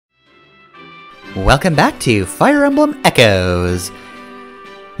Welcome back to Fire Emblem Echoes.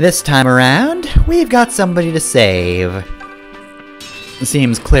 This time around, we've got somebody to save.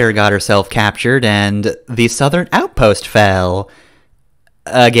 Seems Claire got herself captured and the southern outpost fell.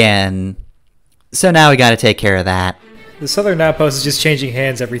 Again. So now we gotta take care of that. The southern outpost is just changing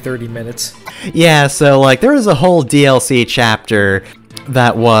hands every 30 minutes. Yeah, so like there was a whole DLC chapter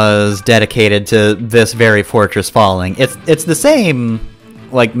that was dedicated to this very fortress falling. It's the same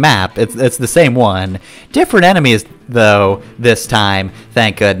like map. It's the same one. Different enemies though this time,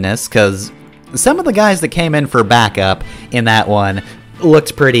 thank goodness, cuz some of the guys that came in for backup in that one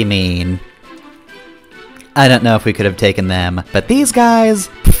looked pretty mean. I don't know if we could have taken them, but these guys,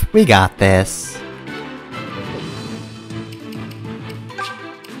 we got this.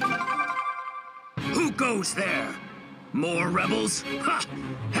 Who goes there? More rebels? Ha!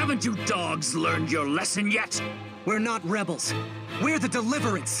 Haven't you dogs learned your lesson yet? We're not rebels. We're the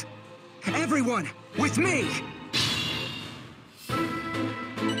Deliverance. Everyone, with me!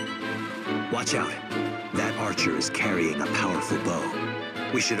 Watch out. That archer is carrying a powerful bow.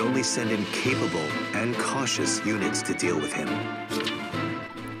 We should only send in capable and cautious units to deal with him.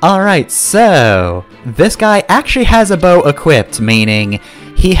 Alright, so this guy actually has a bow equipped, meaning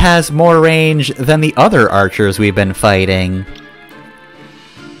he has more range than the other archers we've been fighting.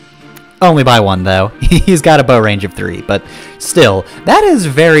 Only by one, though. He's got a bow range of 3, but still, that is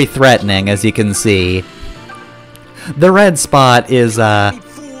very threatening, as you can see. The red spot is,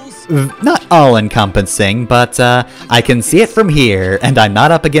 not all-encompassing, but, I can see it from here, and I'm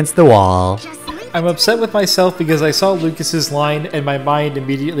not up against the wall. I'm upset with myself because I saw Lucas's line and my mind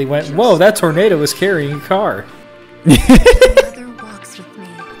immediately went, whoa, that tornado is carrying a car.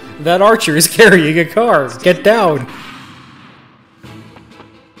 That archer is carrying a car. Get down.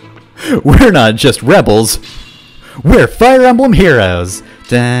 We're not just rebels. We're Fire Emblem heroes.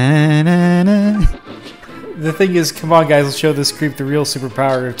 Da-na-na. The thing is, come on guys, let's show this creep the real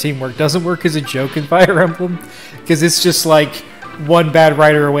superpower of teamwork. Doesn't work as a joke in Fire Emblem, because it's just like one bad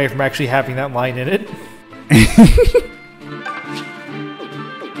writer away from actually having that line in it.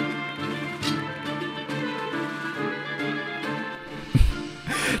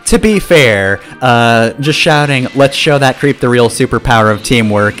 To be fair, just shouting, let's show that creep the real superpower of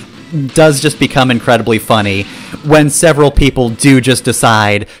teamwork, does just become incredibly funny when several people do just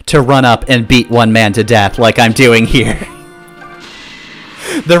decide to run up and beat one man to death like I'm doing here.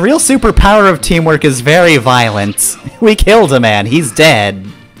 The real superpower of teamwork is very violent. We killed a man, he's dead.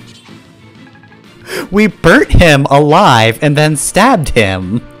 We burnt him alive and then stabbed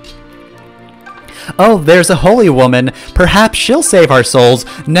him. Oh, there's a holy woman. Perhaps she'll save our souls.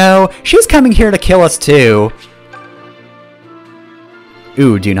 No, she's coming here to kill us too.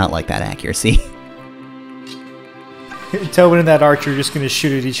 Ooh, do not like that accuracy. Tobin and that archer are just going to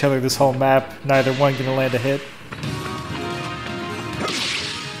shoot at each other this whole map. Neither one going to land a hit.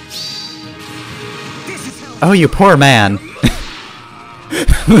 Oh, you poor man.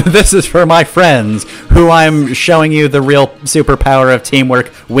 This is for my friends, who I'm showing you the real superpower of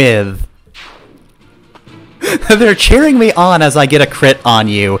teamwork with. They're cheering me on as I get a crit on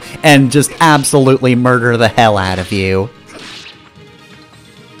you and just absolutely murder the hell out of you.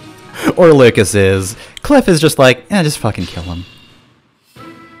 Or Lucas is. Cliff is just like, just fucking kill him.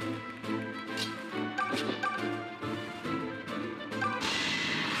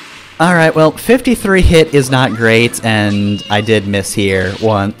 Alright, well, 53 hit is not great, and I did miss here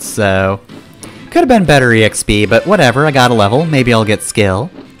once, so... Could have been better EXP, but whatever, I got a level, maybe I'll get skill.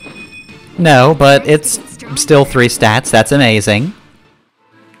 No, but it's still 3 stats, that's amazing.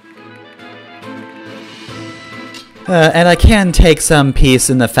 And I can take some peace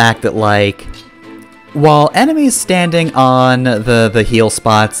in the fact that, like, while enemies standing on the heal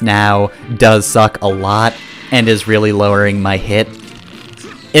spots now does suck a lot and is really lowering my hit,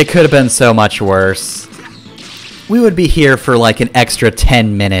 it could have been so much worse. We would be here for like an extra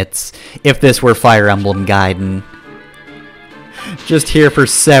 10 minutes if this were Fire Emblem Gaiden. Just here for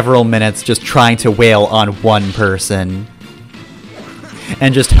several minutes just trying to wail on one person.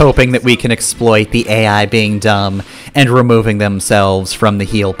 And just hoping that we can exploit the AI being dumb and removing themselves from the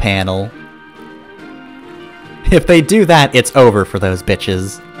heal panel. If they do that, it's over for those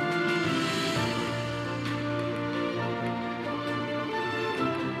bitches.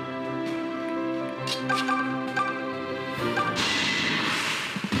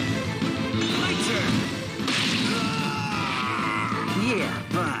 Yeah,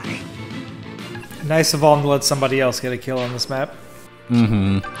 bye. Nice of all to let somebody else get a kill on this map.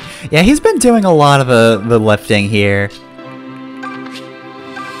 Mm-hmm. Yeah, he's been doing a lot of the lifting here.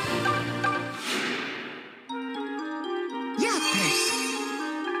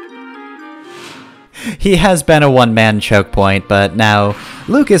 He has been a one-man choke point, but now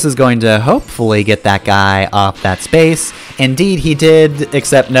Lucas is going to hopefully get that guy off that space. Indeed, he did,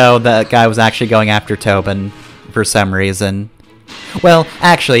 except no, that guy was actually going after Tobin for some reason. Well,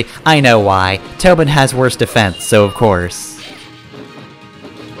 actually, I know why. Tobin has worse defense, so of course.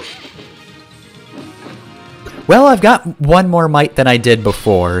 Well, I've got one more might than I did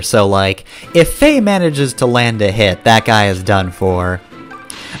before, so like, if Faye manages to land a hit, that guy is done for.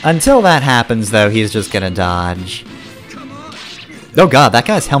 Until that happens, though, he's just gonna dodge. Oh god, that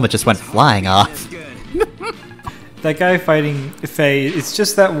guy's helmet just went flying off. That guy fighting Faye, it's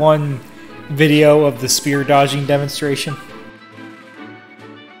just that one video of the spear dodging demonstration.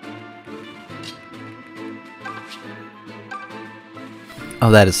 Oh,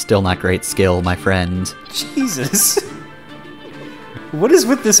 that is still not great skill, my friend. Jesus. What is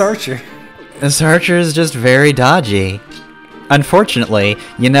with this archer? This archer is just very dodgy. Unfortunately,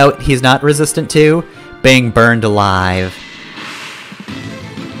 you know what he's not resistant to? Being burned alive.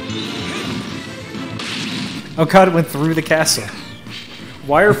 Oh god, it went through the castle.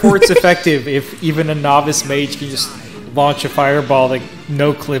 Why are forts effective if even a novice mage can just launch a fireball that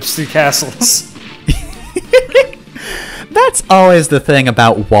no-clips through castles? That's always the thing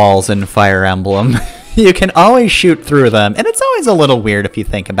about walls in Fire Emblem. You can always shoot through them, and it's always a little weird if you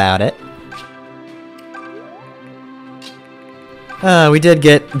think about it. We did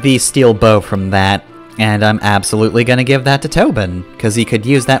get the steel bow from that, and I'm absolutely gonna give that to Tobin, because he could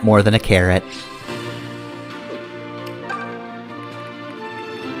use that more than a carrot.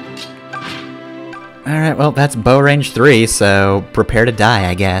 Alright, well, that's bow range 3, so prepare to die,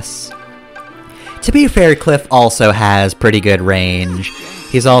 I guess. To be fair, Cliff also has pretty good range.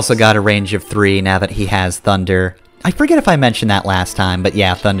 He's also got a range of 3 now that he has Thunder. I forget if I mentioned that last time, but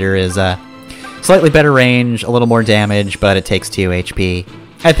yeah, Thunder is a slightly better range, a little more damage, but it takes 2 HP.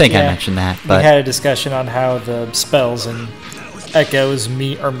 I think I mentioned that, but... We had a discussion on how the spells and echoes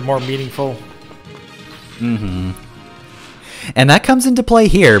are more meaningful. Mm-hmm. And that comes into play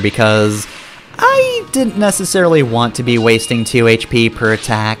here, because I didn't necessarily want to be wasting 2 HP per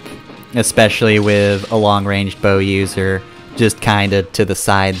attack, especially with a long-ranged bow user just kinda to the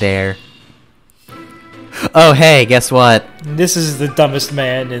side there. Oh hey, guess what? This is the dumbest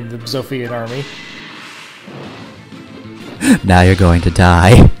man in the Zophian army. Now you're going to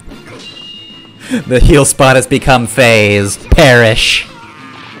die. The heal spot has become Faye's. Perish.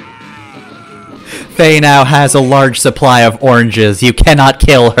 Faye now has a large supply of oranges. You cannot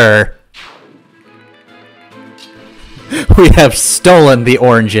kill her. We have stolen the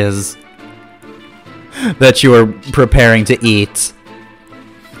oranges that you were preparing to eat.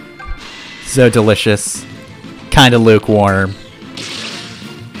 So delicious. Kinda lukewarm.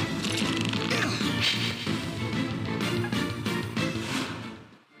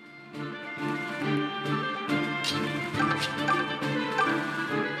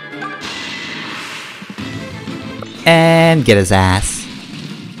 And get his ass.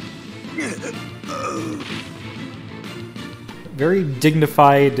 Very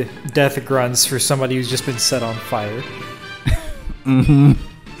dignified death grunts for somebody who's just been set on fire. Mm-hmm.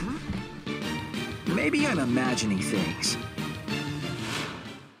 Maybe I'm imagining things.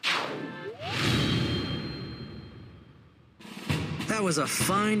 That was a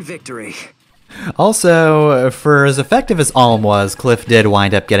fine victory. Also, for as effective as Alm was, Cliff did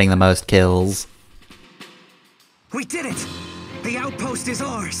wind up getting the most kills. We did it! The outpost is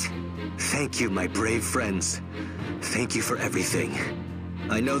ours! Thank you, my brave friends. Thank you for everything.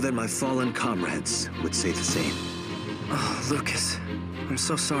 I know that my fallen comrades would say the same. Oh, Lucas, I'm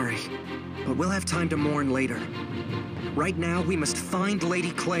so sorry. But we'll have time to mourn later. Right now, we must find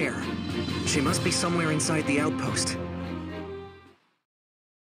Lady Claire. She must be somewhere inside the outpost.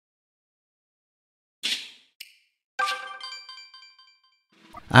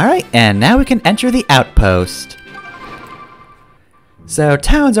 Alright, and now we can enter the outpost. So,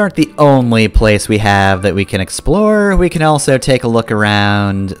 towns aren't the only place we have that we can explore. We can also take a look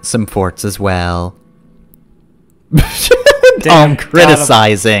around some forts as well. I'm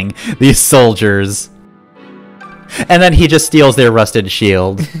criticizing these soldiers. And then he just steals their rusted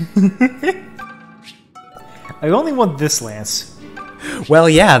shield. I only want this lance. Well,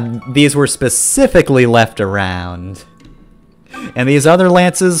 yeah, these were specifically left around. And these other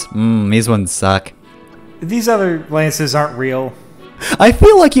lances, these ones suck. These other lances aren't real. I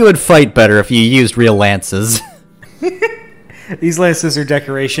feel like you would fight better if you used real lances. These lances are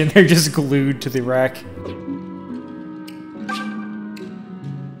decoration, they're just glued to the rack.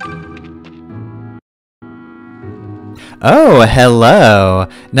 Oh, hello.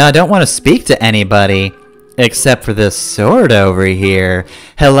 Now, I don't want to speak to anybody. Except for this sword over here.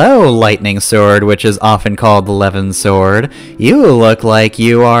 Hello, Lightning Sword, which is often called the Levin Sword. You look like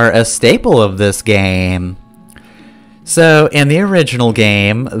you are a staple of this game. So, in the original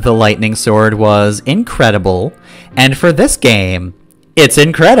game, the Lightning Sword was incredible, and for this game, it's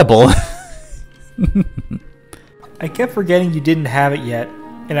incredible. I kept forgetting you didn't have it yet,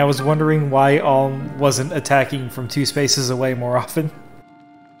 and I was wondering why Alm wasn't attacking from 2 spaces away more often.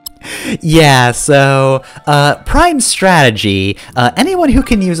 Yeah, so, prime strategy. Anyone who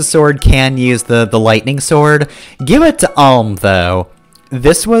can use a sword can use the Lightning Sword. Give it to Alm, though.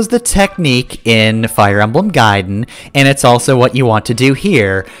 This was the technique in Fire Emblem Gaiden, and it's also what you want to do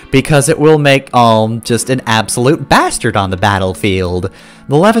here, because it will make Alm just an absolute bastard on the battlefield.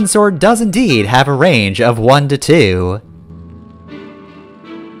 The Levin Sword does indeed have a range of 1 to 2.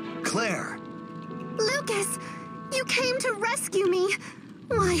 Claire! Lucas! You came to rescue me!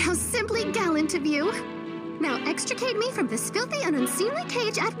 Why, how simply gallant of you! Now extricate me from this filthy and unseemly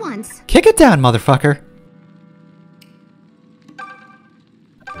cage at once. Kick it down, motherfucker!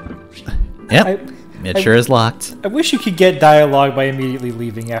 Yep, it sure is locked. I wish you could get dialogue by immediately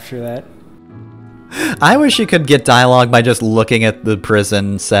leaving after that. I wish you could get dialogue by just looking at the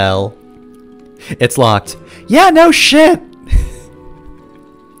prison cell. It's locked. Yeah, no shit!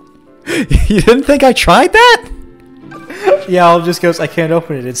 You didn't think I tried that? Yeah, Alm just goes, I can't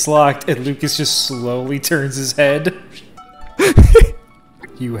open it, it's locked, and Lucas just slowly turns his head.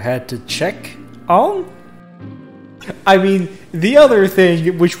 You had to check, Alm? I mean, the other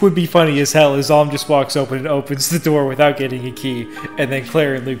thing, which would be funny as hell, is Alm just walks open and opens the door without getting a key, and then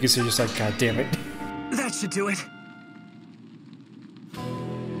Claire and Lucas are just like, God damn it. That should do it.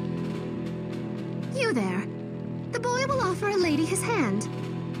 You there. The boy will offer a lady his hand.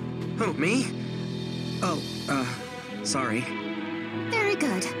 Who, me? Oh, sorry. Very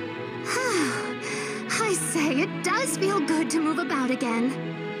good. I say, it does feel good to move about again.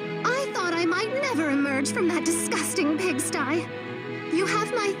 I thought I might never emerge from that disgusting pigsty. You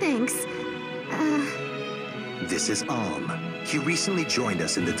have my thanks. This is Alm. He recently joined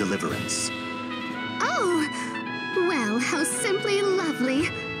us in the Deliverance. Oh! Well, how simply lovely.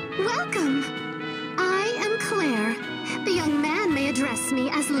 Welcome! I am Claire. The young man may address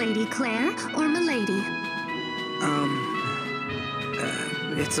me as Lady Claire or Milady.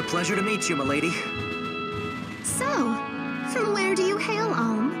 It's a pleasure to meet you, milady. So, from where do you hail,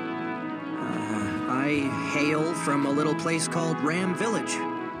 Alm? I hail from a little place called Ram Village.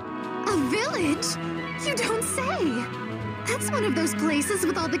 A village? You don't say! That's one of those places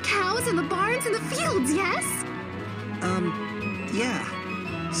with all the cows and the barns and the fields, yes?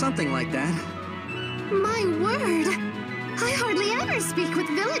 Yeah. Something like that. My word! I hardly ever speak with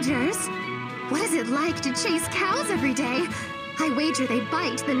villagers. What is it like to chase cows every day? I wager they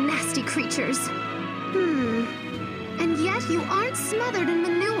bite, the nasty creatures. And yet you aren't smothered in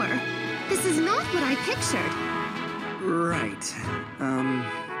manure. This is not what I pictured. Right.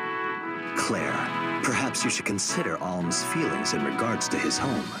 Claire, perhaps you should consider Alm's feelings in regards to his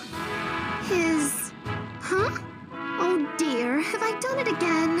home. His... Huh? Oh dear, have I done it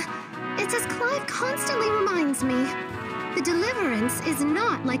again? It's as Clive constantly reminds me. The Deliverance is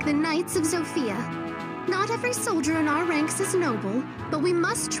not like the Knights of Zofia. Not every soldier in our ranks is noble, but we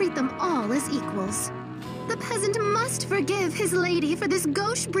must treat them all as equals. The peasant must forgive his lady for this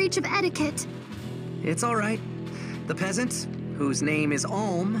gauche breach of etiquette. It's all right. The peasant, whose name is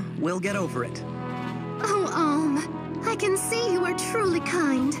Alm, will get over it. Oh, Alm, I can see you are truly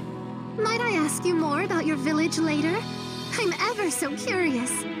kind. Might I ask you more about your village later? I'm ever so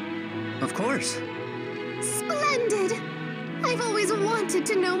curious. Of course. Splendid! I've always wanted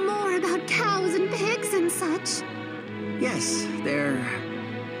to know more about cows and pigs and such. Yes, they're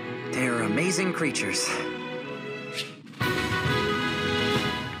amazing creatures.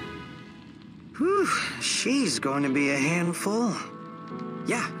 Whew, she's going to be a handful.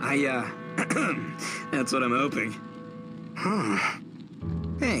 Yeah, that's what I'm hoping.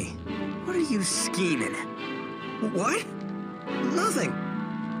 Hey, what are you scheming? What? Nothing.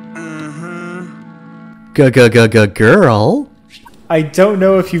 Girl? I don't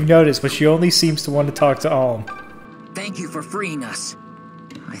know if you've noticed, but she only seems to want to talk to Alm. Thank you for freeing us.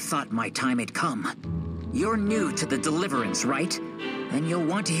 I thought my time had come. You're new to the Deliverance, right? Then you'll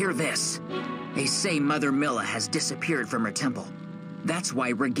want to hear this. They say Mother Milla has disappeared from her temple. That's why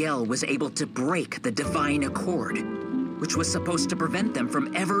Rigel was able to break the Divine Accord, which was supposed to prevent them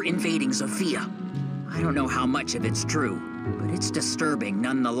from ever invading Zofia. I don't know how much of it's true, but it's disturbing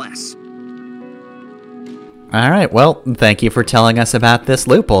nonetheless. Alright, well, thank you for telling us about this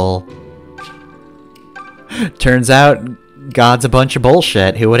loophole. Turns out, God's a bunch of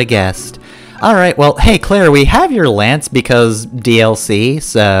bullshit, who would have guessed? Alright, well, hey Claire, we have your lance because DLC,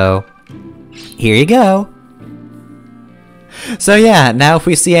 so here you go. So yeah, now if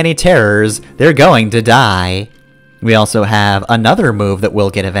we see any terrors, they're going to die. We also have another move that we'll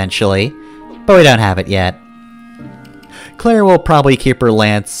get eventually, but we don't have it yet. Claire will probably keep her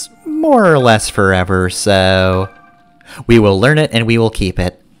lance more or less forever, so we will learn it and we will keep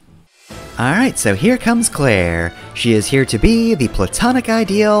it. Alright, so here comes Claire. She is here to be the platonic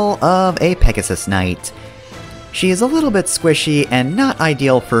ideal of a Pegasus Knight. She is a little bit squishy and not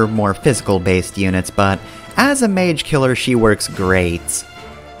ideal for more physical-based units, but as a mage killer she works great.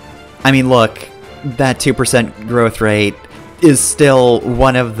 I mean, look, that 2% growth rate is still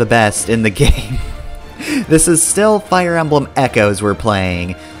one of the best in the game. This is still Fire Emblem Echoes we're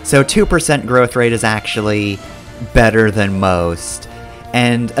playing, so 2% growth rate is actually better than most.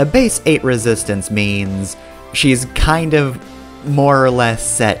 And a base 8 resistance means she's kind of more or less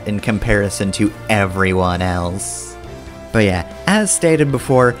set in comparison to everyone else. But yeah, as stated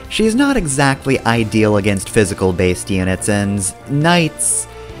before, she's not exactly ideal against physical-based units, and knights,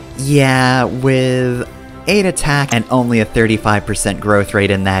 yeah, with 8 attack and only a 35% growth rate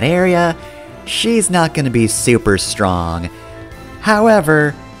in that area, she's not going to be super strong.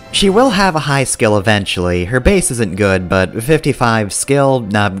 However, she will have a high skill eventually. Her base isn't good, but 55 skill,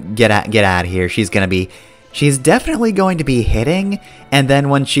 nah, get out of here. She's definitely going to be hitting, and then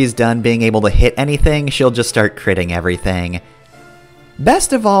when she's done being able to hit anything, she'll just start critting everything.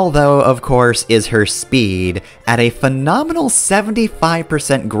 Best of all, though, of course, is her speed, at a phenomenal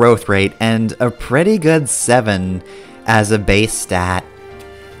 75% growth rate and a pretty good 7 as a base stat.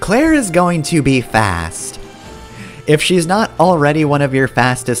 Claire is going to be fast. If she's not already one of your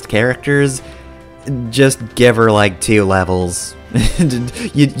fastest characters, just give her like 2 levels.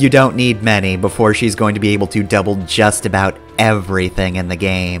 you don't need many before she's going to be able to double just about everything in the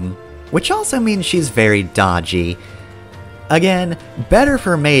game. Which also means she's very dodgy. Again, better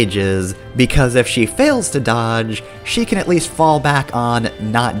for mages, because if she fails to dodge, she can at least fall back on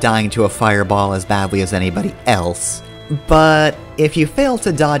not dying to a fireball as badly as anybody else. But if you fail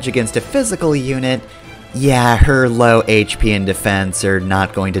to dodge against a physical unit, yeah, her low HP and defense are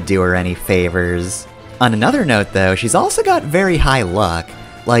not going to do her any favors. On another note though, she's also got very high luck,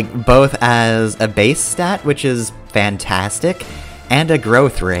 like both as a base stat, which is fantastic, and a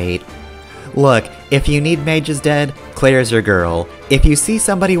growth rate. Look, if you need mages dead, Claire's your girl. If you see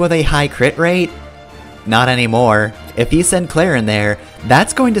somebody with a high crit rate, not anymore. If you send Claire in there,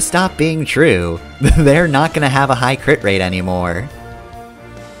 that's going to stop being true. They're not going to have a high crit rate anymore.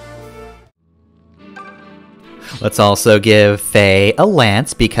 Let's also give Faye a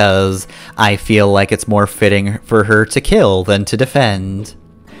lance because I feel like it's more fitting for her to kill than to defend.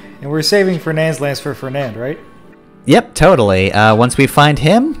 And we're saving Fernand's lance for Fernand, right? Yep, totally. Once we find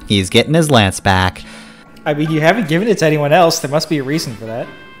him, he's getting his lance back. I mean, you haven't given it to anyone else. There must be a reason for that.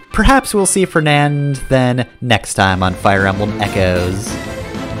 Perhaps we'll see Fernand then next time on Fire Emblem Echoes.